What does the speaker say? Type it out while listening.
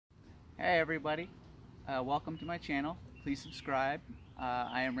Hey everybody, welcome to my channel. Please subscribe.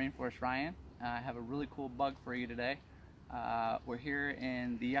 I am Rainforest Ryan. I have a really cool bug for you today. We're here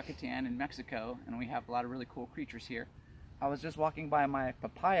in the Yucatan in Mexico, and we have a lot of really cool creatures here. I was just walking by my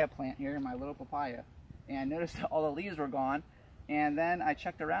papaya plant here, my little papaya, and I noticed that all the leaves were gone. And then I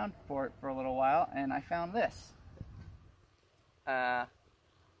checked around for it for a little while, and I found this. I'm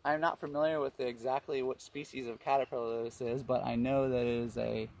not familiar with exactly what species of caterpillar this is, but I know that it is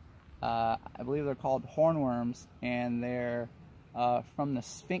I believe they're called hornworms, and they're from the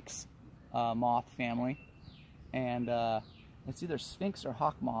Sphinx moth family. And it's either Sphinx or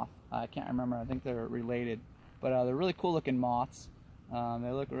hawk moth. I can't remember. I think they're related. But they're really cool looking moths.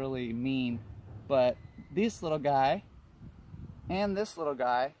 They look really mean. But this little guy and this little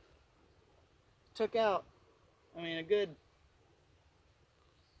guy took out, I mean, a good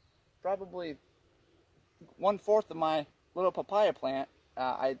probably 1/4 of my little papaya plant.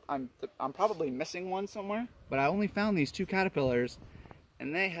 I'm probably missing one somewhere, but I only found these 2 caterpillars,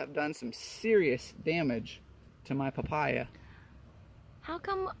 and they have done some serious damage to my papaya. How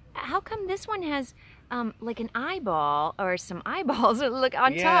come this one has like an eyeball or some eyeballs that look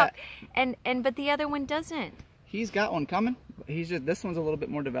on top, but the other one doesn't? He's got one coming. This one's a little bit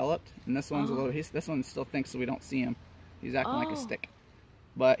more developed, and this one's this one still thinks we don't see him. He's acting like a stick.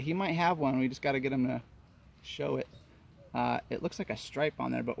 But he might have one. We just got to get him to show it. It looks like a stripe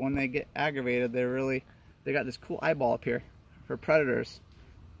on there, but when they get aggravated, they got this cool eyeball up here for predators.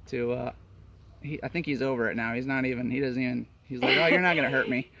 I think he's over it now. He's like, oh, you're not gonna hurt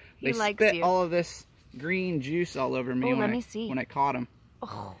me. They spit all of this green juice all over me when I caught him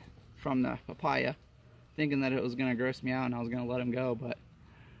from the papaya, thinking that it was gonna gross me out and I was gonna let him go. But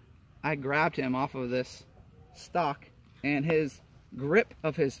I grabbed him off of this stalk, and his grip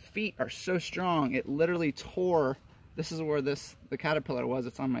of his feet are so strong it literally tore. This is where the caterpillar was.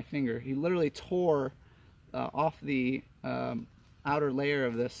 It's on my finger. He literally tore off the outer layer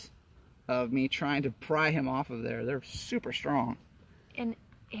of me trying to pry him off of there. They're super strong. And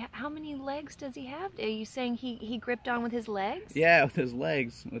how many legs does he have? Are you saying he gripped on with his legs? Yeah, with his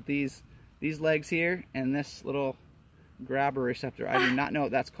legs. With these legs here and this little grabber receptor. I do not know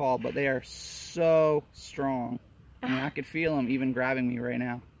what that's called, but they are so strong. I mean, I could feel him even grabbing me right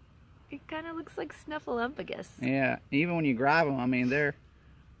now. It kind of looks like Snuffleupagus. Yeah, even when you grab him, I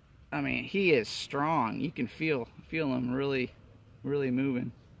mean, he is strong. You can feel him really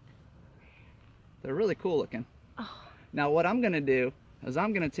moving. They're really cool looking. Oh. Now what I'm gonna do is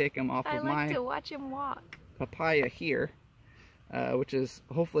I'm gonna take him off of my. I like to watch him walk. Papaya here, which is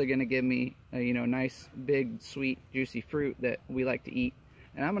hopefully gonna give me a nice big sweet juicy fruit that we like to eat,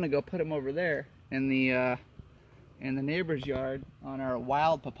 and I'm gonna go put him over there in the neighbor's yard on our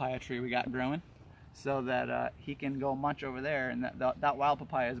wild papaya tree we got growing, so that he can go munch over there, and that wild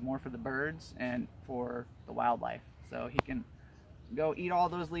papaya is more for the birds and for the wildlife, so he can go eat all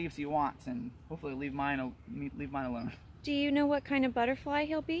those leaves he wants and hopefully leave mine alone. Do you know what kind of butterfly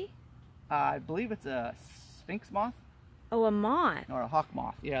he'll be? I believe it's a Sphinx moth. Oh, a moth. Or a hawk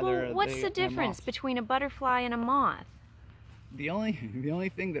moth. Yeah. Well, what's the difference between a butterfly and a moth? The only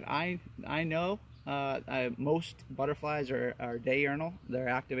thing that I know, most butterflies are diurnal. They're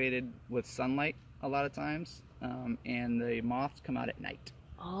activated with sunlight a lot of times, and the moths come out at night.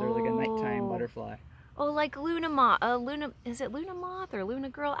 Oh. They're like a nighttime butterfly. Oh, like Luna moth. Is it Luna moth or Luna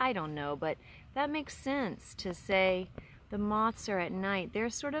girl? I don't know, but that makes sense to say the moths are at night. They're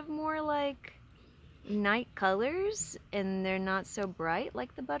sort of more like night colors, and they're not so bright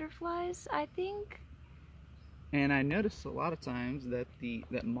like the butterflies, I think. And I noticed a lot of times that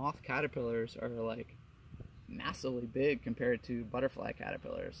that moth caterpillars are like massively big compared to butterfly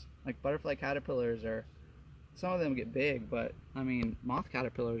caterpillars. Like butterfly caterpillars some of them get big, but I mean moth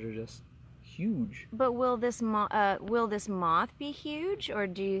caterpillars are just huge. But will this moth be huge, or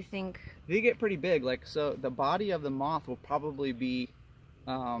do you think they get pretty big? Like, so the body of the moth will probably be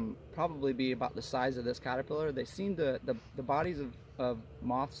about the size of this caterpillar. They seem to the bodies of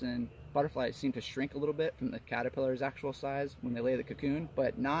moths and butterflies seem to shrink a little bit from the caterpillar's actual size when they lay the cocoon,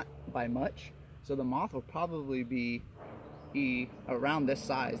 but not by much. So the moth will probably be around this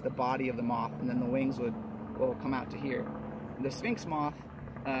size, the body of the moth, and then the wings will come out to here. The Sphinx moth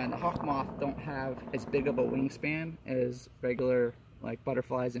and the hawk moth don't have as big of a wingspan as regular like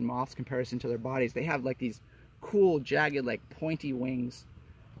butterflies and moths comparison to their bodies. They have like these cool jagged like pointy wings,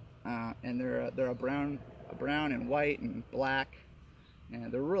 and they're a brown and white and black,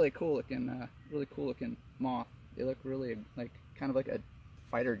 and they're really cool looking moth. They look really like kind of like a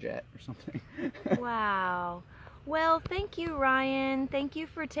fighter jet or something. Wow. Well, thank you, Ryan. Thank you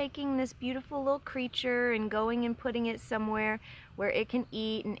for taking this beautiful little creature and going and putting it somewhere where it can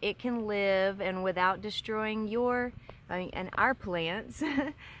eat and it can live and without destroying and our plants.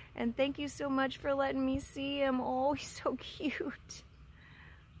 And thank you so much for letting me see him. Oh, he's so cute.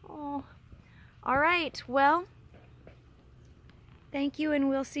 Oh. All right, well, thank you, and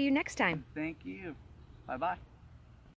we'll see you next time. Thank you. Bye-bye.